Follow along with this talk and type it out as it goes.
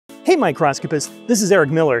Hey microscopists, this is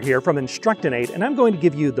Eric Miller here from Instructinate, and I'm going to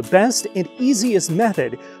give you the best and easiest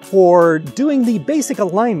method for doing the basic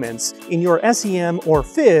alignments in your SEM or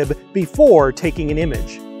FIB before taking an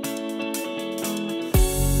image.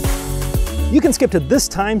 You can skip to this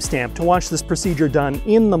timestamp to watch this procedure done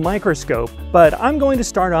in the microscope, but I'm going to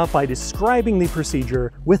start off by describing the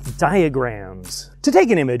procedure with diagrams. To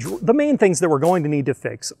take an image, the main things that we're going to need to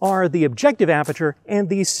fix are the objective aperture and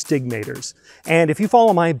the stigmators. And if you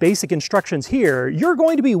follow my basic instructions here, you're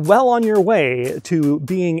going to be well on your way to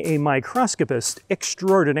being a microscopist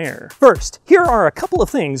extraordinaire. First, here are a couple of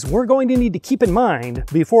things we're going to need to keep in mind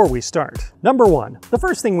before we start. Number one, the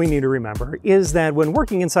first thing we need to remember is that when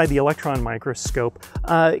working inside the electron microscope,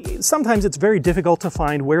 sometimes it's very difficult to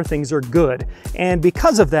find where things are good. And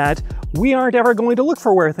because of that, we aren't ever going to look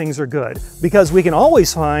for where things are good, because we can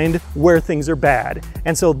always find where things are bad.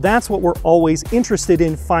 And so that's what we're always interested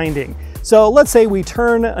in finding. So let's say we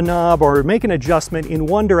turn a knob or make an adjustment in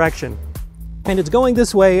one direction, and it's going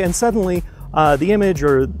this way, and suddenly the image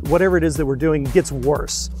or whatever it is that we're doing gets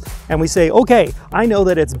worse. And we say, okay, I know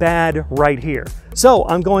that it's bad right here. So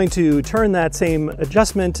I'm going to turn that same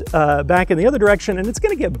adjustment back in the other direction, and it's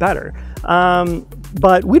going to get better.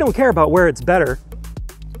 But we don't care about where it's better.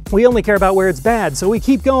 We only care about where it's bad. So we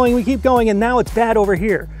keep going, and now it's bad over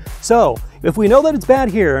here. So if we know that it's bad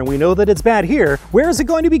here and we know that it's bad here, where is it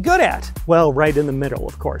going to be good at? Well, right in the middle,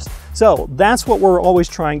 of course. So that's what we're always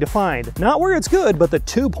trying to find. Not where it's good, but the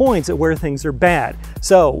 2 points at where things are bad.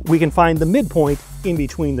 So we can find the midpoint in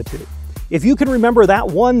between the two. If you can remember that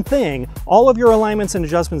one thing, all of your alignments and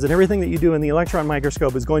adjustments and everything that you do in the electron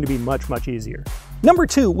microscope is going to be much, much easier. Number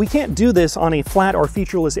two, we can't do this on a flat or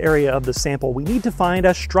featureless area of the sample. We need to find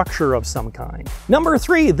a structure of some kind. Number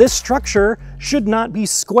three, this structure should not be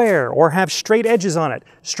square or have straight edges on it.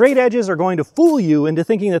 Straight edges are going to fool you into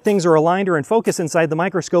thinking that things are aligned or in focus inside the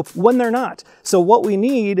microscope when they're not. So what we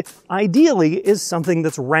need, ideally, is something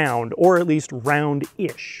that's round, or at least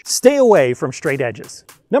round-ish. Stay away from straight edges.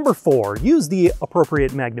 Number four, use the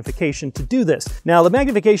appropriate magnification to do this. Now, the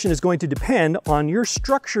magnification is going to depend on your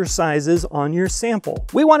structure sizes on your sample.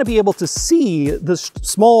 We want to be able to see the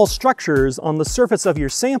small structures on the surface of your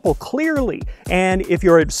sample clearly. And if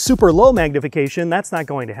you're at super low magnification, that's not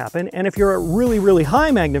going to happen. And if you're at really, really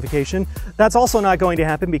high magnification, that's also not going to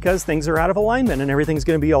happen because things are out of alignment and everything's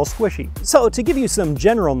going to be all squishy. So to give you some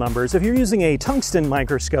general numbers, if you're using a tungsten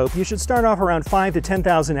microscope, you should start off around 5 to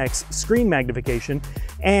 10,000x screen magnification.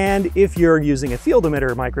 And if you're using a field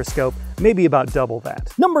emitter microscope, maybe about double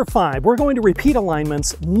that. Number five, we're going to repeat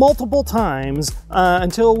alignments multiple times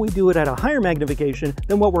until we do it at a higher magnification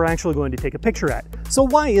than what we're actually going to take a picture at. So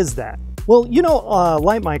why is that? Well, you know,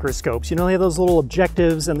 light microscopes, they have those little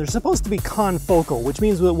objectives, and they're supposed to be confocal, which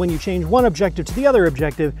means that when you change one objective to the other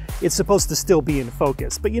objective, it's supposed to still be in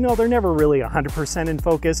focus. But they're never really 100% in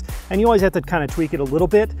focus, and you always have to kind of tweak it a little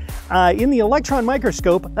bit. In the electron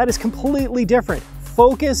microscope, that is completely different.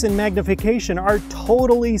 Focus and magnification are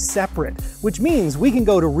totally separate, which means we can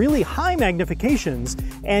go to really high magnifications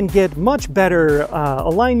and get much better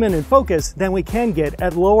alignment and focus than we can get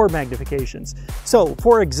at lower magnifications. So,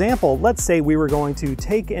 for example, let's say we were going to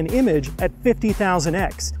take an image at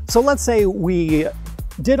 50,000x. So let's say we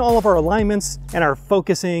did all of our alignments and our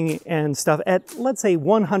focusing and stuff at, let's say,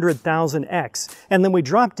 100,000x, and then we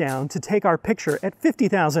dropped down to take our picture at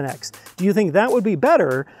 50,000x. Do you think that would be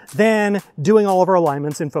better than doing all of our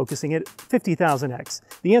alignments and focusing at 50,000x?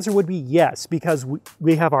 The answer would be yes, because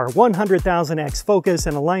we have our 100,000x focus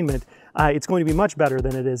and alignment. It's going to be much better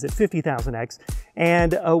than it is at 50,000x,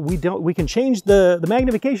 and we can change the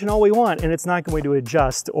magnification all we want, and it's not going to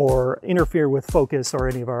adjust or interfere with focus or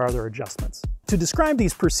any of our other adjustments. To describe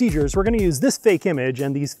these procedures, we're going to use this fake image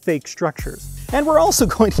and these fake structures. And we're also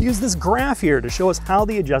going to use this graph here to show us how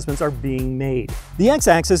the adjustments are being made. The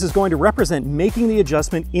x-axis is going to represent making the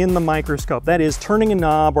adjustment in the microscope. That is, turning a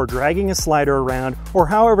knob or dragging a slider around, or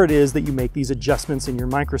however it is that you make these adjustments in your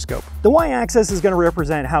microscope. The y-axis is going to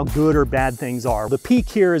represent how good or bad things are. The peak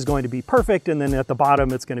here is going to be perfect, and then at the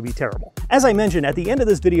bottom it's going to be terrible. As I mentioned, at the end of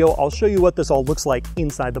this video, I'll show you what this all looks like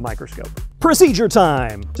inside the microscope. Procedure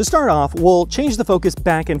time! To start off, we'll change the focus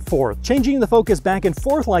back and forth. Changing the focus back and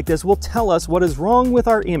forth like this will tell us what is wrong with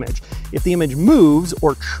our image. If the image moves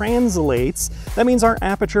or translates, that means our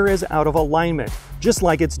aperture is out of alignment, just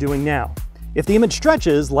like it's doing now. If the image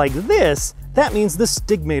stretches like this, that means the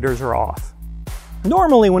stigmators are off.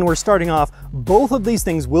 Normally, when we're starting off, both of these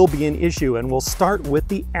things will be an issue, and we'll start with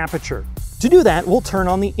the aperture. To do that, we'll turn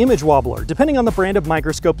on the image wobbler. Depending on the brand of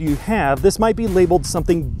microscope you have, this might be labeled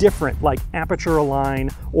something different, like Aperture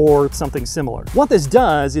Alignment or something similar. What this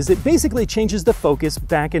does is it basically changes the focus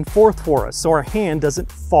back and forth for us, so our hand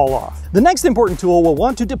doesn't fall off. The next important tool we'll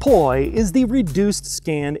want to deploy is the reduced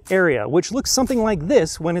scan area, which looks something like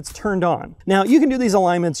this when it's turned on. Now, you can do these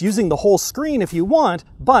alignments using the whole screen if you want,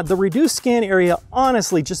 but the reduced scan area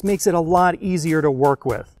honestly just makes it a lot easier to work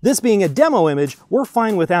with. This being a demo image, we're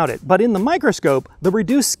fine without it, but in the microscope, the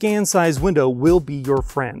reduced scan size window will be your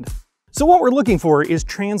friend. So what we're looking for is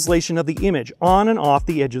translation of the image on and off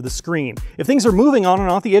the edge of the screen. If things are moving on and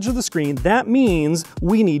off the edge of the screen, that means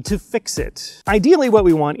we need to fix it. Ideally, what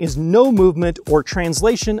we want is no movement or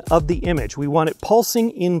translation of the image. We want it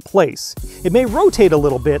pulsing in place. It may rotate a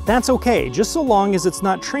little bit, that's okay, just so long as it's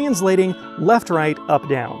not translating left, right, up,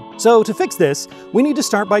 down. So to fix this, we need to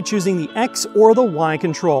start by choosing the X or the Y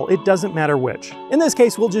control. It doesn't matter which. In this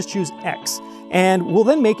case, we'll just choose X. And we'll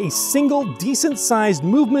then make a single decent-sized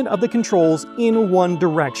movement of the controls in one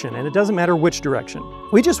direction, and it doesn't matter which direction.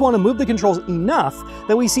 We just want to move the controls enough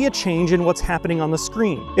that we see a change in what's happening on the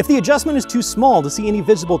screen. If the adjustment is too small to see any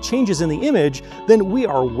visible changes in the image, then we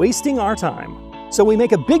are wasting our time. So we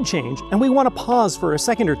make a big change, and we want to pause for a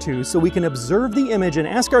second or two so we can observe the image and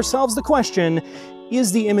ask ourselves the question,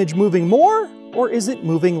 is the image moving more? Or is it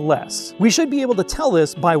moving less? We should be able to tell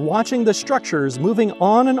this by watching the structures moving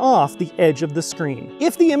on and off the edge of the screen.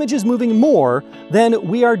 If the image is moving more, then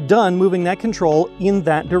we are done moving that control in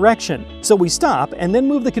that direction. So we stop and then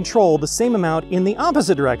move the control the same amount in the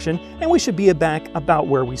opposite direction, and we should be back about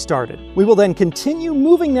where we started. We will then continue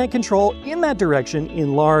moving that control in that direction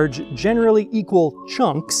in large, generally equal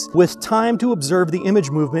chunks, with time to observe the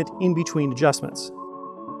image movement in between adjustments.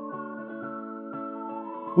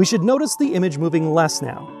 We should notice the image moving less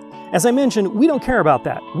now. As I mentioned, we don't care about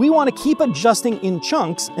that. We want to keep adjusting in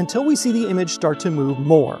chunks until we see the image start to move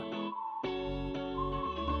more.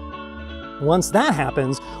 Once that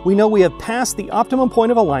happens, we know we have passed the optimum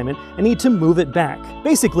point of alignment and need to move it back.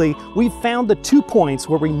 Basically, we've found the 2 points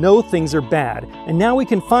where we know things are bad, and now we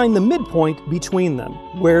can find the midpoint between them,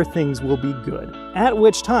 where things will be good. At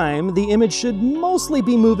which time, the image should mostly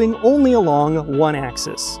be moving only along one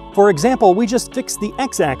axis. For example, we just fixed the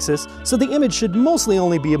x-axis, so the image should mostly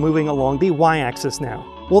only be moving along the y-axis now.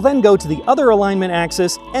 We'll then go to the other alignment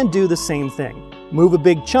axis and do the same thing. Move a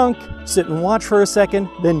big chunk, sit and watch for a second,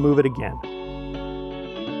 then move it again.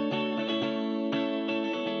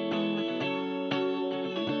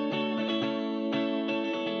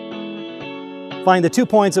 Find the 2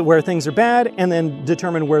 points at where things are bad, and then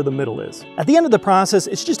determine where the middle is. At the end of the process,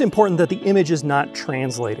 it's just important that the image is not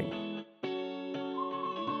translating.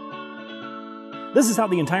 This is how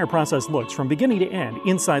the entire process looks from beginning to end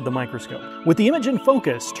inside the microscope. With the image in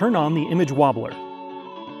focus, turn on the image wobbler.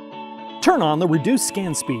 Turn on the reduced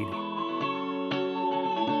scan speed.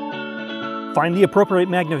 Find the appropriate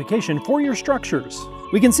magnification for your structures.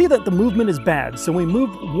 We can see that the movement is bad, so we move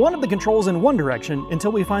one of the controls in one direction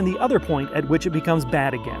until we find the other point at which it becomes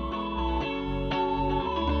bad again.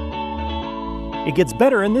 It gets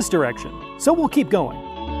better in this direction, so we'll keep going.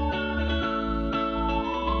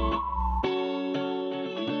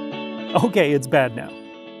 Okay, it's bad now.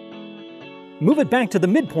 Move it back to the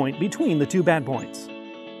midpoint between the 2 bad points.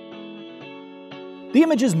 The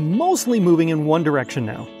image is mostly moving in one direction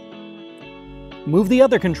now. Move the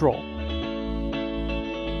other control.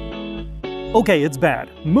 Okay, it's bad.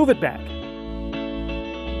 Move it back.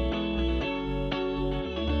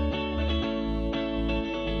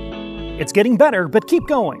 It's getting better, but keep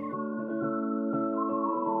going.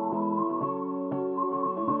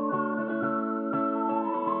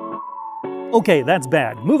 Okay, that's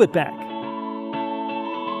bad. Move it back.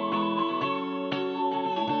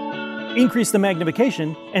 Increase the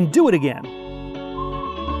magnification and do it again.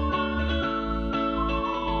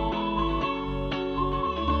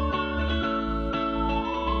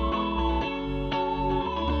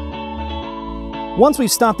 Once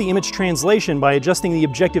we've stopped the image translation by adjusting the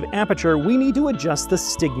objective aperture, we need to adjust the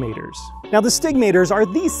stigmators. Now, the stigmators are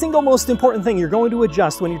the single most important thing you're going to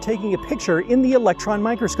adjust when you're taking a picture in the electron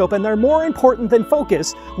microscope, and they're more important than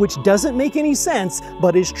focus, which doesn't make any sense,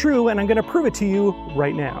 but is true, and I'm going to prove it to you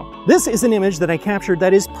right now. This is an image that I captured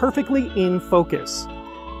that is perfectly in focus.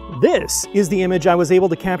 This is the image I was able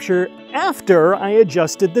to capture after I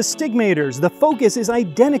adjusted the stigmators. The focus is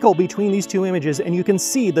identical between these 2 images, and you can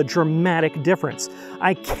see the dramatic difference.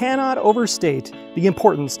 I cannot overstate the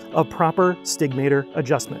importance of proper stigmator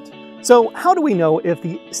adjustment. So how do we know if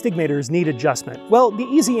the stigmators need adjustment? Well, the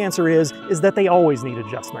easy answer is that they always need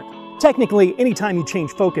adjustment. Technically, anytime you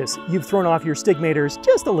change focus, you've thrown off your stigmators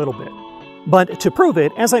just a little bit. But to prove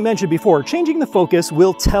it, as I mentioned before, changing the focus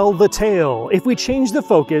will tell the tale. If we change the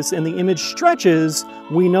focus and the image stretches,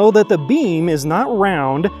 we know that the beam is not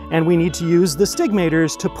round, and we need to use the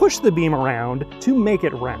stigmators to push the beam around to make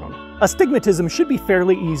it round. Astigmatism should be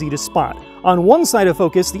fairly easy to spot. On one side of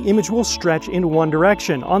focus, the image will stretch in one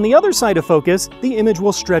direction. On the other side of focus, the image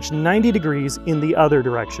will stretch 90 degrees in the other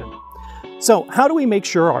direction. So how do we make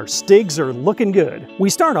sure our stigs are looking good? We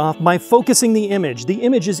start off by focusing the image. The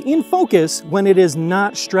image is in focus when it is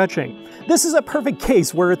not stretching. This is a perfect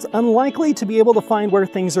case where it's unlikely to be able to find where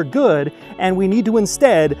things are good, and we need to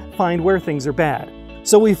instead find where things are bad.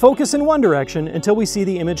 So we focus in one direction until we see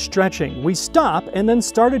the image stretching. We stop and then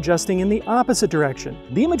start adjusting in the opposite direction.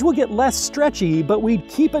 The image will get less stretchy, but we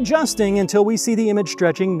keep adjusting until we see the image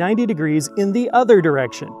stretching 90 degrees in the other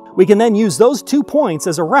direction. We can then use those 2 points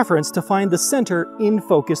as a reference to find the center in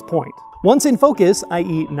focus point. Once in focus,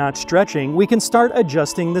 i.e. not stretching, we can start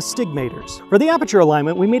adjusting the stigmators. For the aperture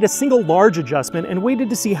alignment, we made a single large adjustment and waited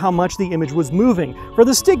to see how much the image was moving. For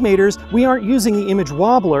the stigmators, we aren't using the image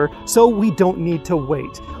wobbler, so we don't need to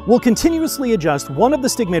wait. We'll continuously adjust one of the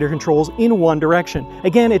stigmator controls in one direction.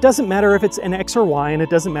 Again, it doesn't matter if it's an X or Y, and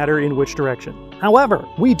it doesn't matter in which direction. However,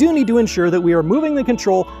 we do need to ensure that we are moving the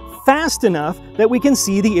control fast enough that we can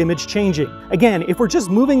see the image changing. Again, if we're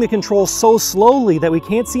just moving the control so slowly that we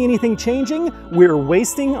can't see anything changing, we're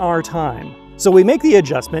wasting our time. So we make the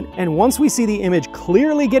adjustment, and once we see the image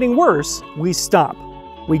clearly getting worse, we stop.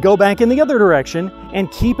 We go back in the other direction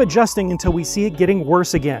and keep adjusting until we see it getting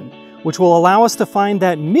worse again, which will allow us to find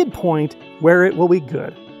that midpoint where it will be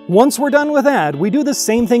good. Once we're done with that, we do the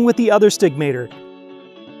same thing with the other stigmator.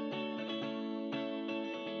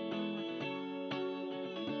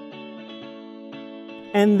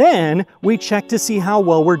 And then we check to see how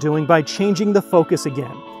well we're doing by changing the focus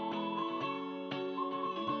again.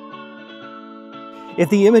 If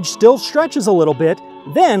the image still stretches a little bit,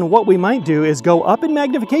 then what we might do is go up in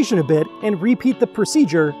magnification a bit and repeat the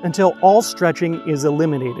procedure until all stretching is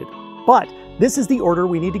eliminated. But this is the order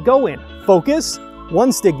we need to go in. Focus, one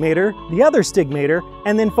stigmator, the other stigmator,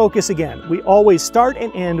 and then focus again. We always start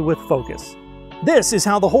and end with focus. This is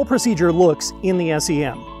how the whole procedure looks in the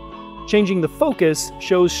SEM. Changing the focus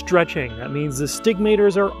shows stretching. That means the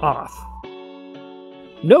stigmators are off.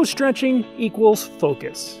 No stretching equals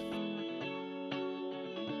focus.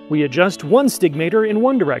 We adjust one stigmator in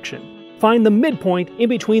one direction. Find the midpoint in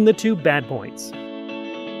between the 2 bad points.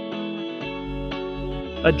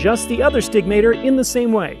 Adjust the other stigmator in the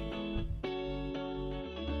same way.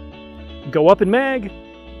 Go up in mag.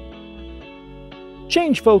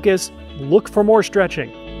 Change focus. Look for more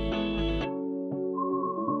stretching.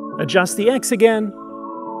 Adjust the X again.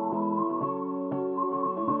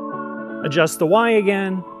 Adjust the Y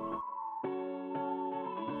again.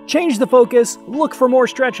 Change the focus, look for more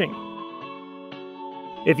stretching.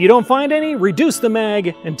 If you don't find any, reduce the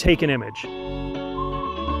mag and take an image.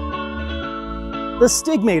 The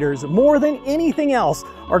stigmators, more than anything else,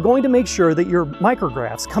 are going to make sure that your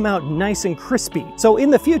micrographs come out nice and crispy. So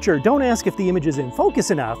in the future, don't ask if the image is in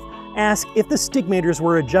focus enough, ask if the stigmators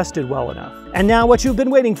were adjusted well enough. And now what you've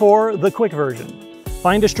been waiting for, the quick version.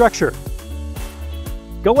 Find a structure.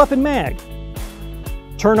 Go up in mag.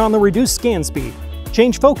 Turn on the reduced scan speed.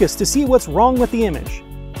 Change focus to see what's wrong with the image.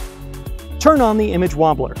 Turn on the image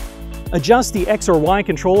wobbler. Adjust the X or Y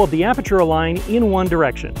control of the aperture align in one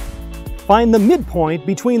direction. Find the midpoint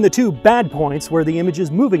between the 2 bad points where the image is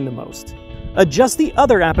moving the most. Adjust the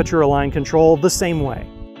other aperture align control the same way.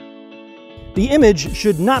 The image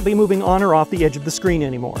should not be moving on or off the edge of the screen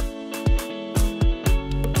anymore.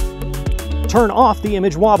 Turn off the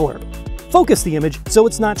image wobbler. Focus the image so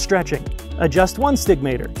it's not stretching. Adjust one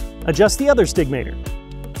stigmator. Adjust the other stigmator.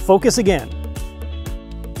 Focus again.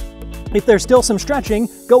 If there's still some stretching,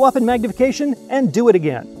 go up in magnification and do it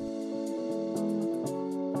again.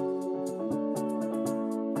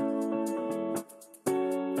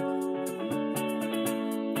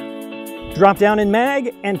 Drop down in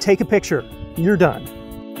mag and take a picture. You're done.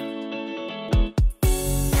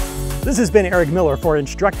 This has been Eric Miller for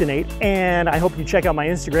Instructinate, and I hope you check out my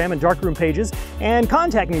Instagram and Darkroom pages and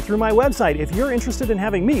contact me through my website if you're interested in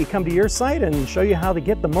having me come to your site and show you how to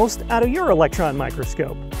get the most out of your electron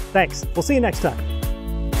microscope. Thanks. We'll see you next time.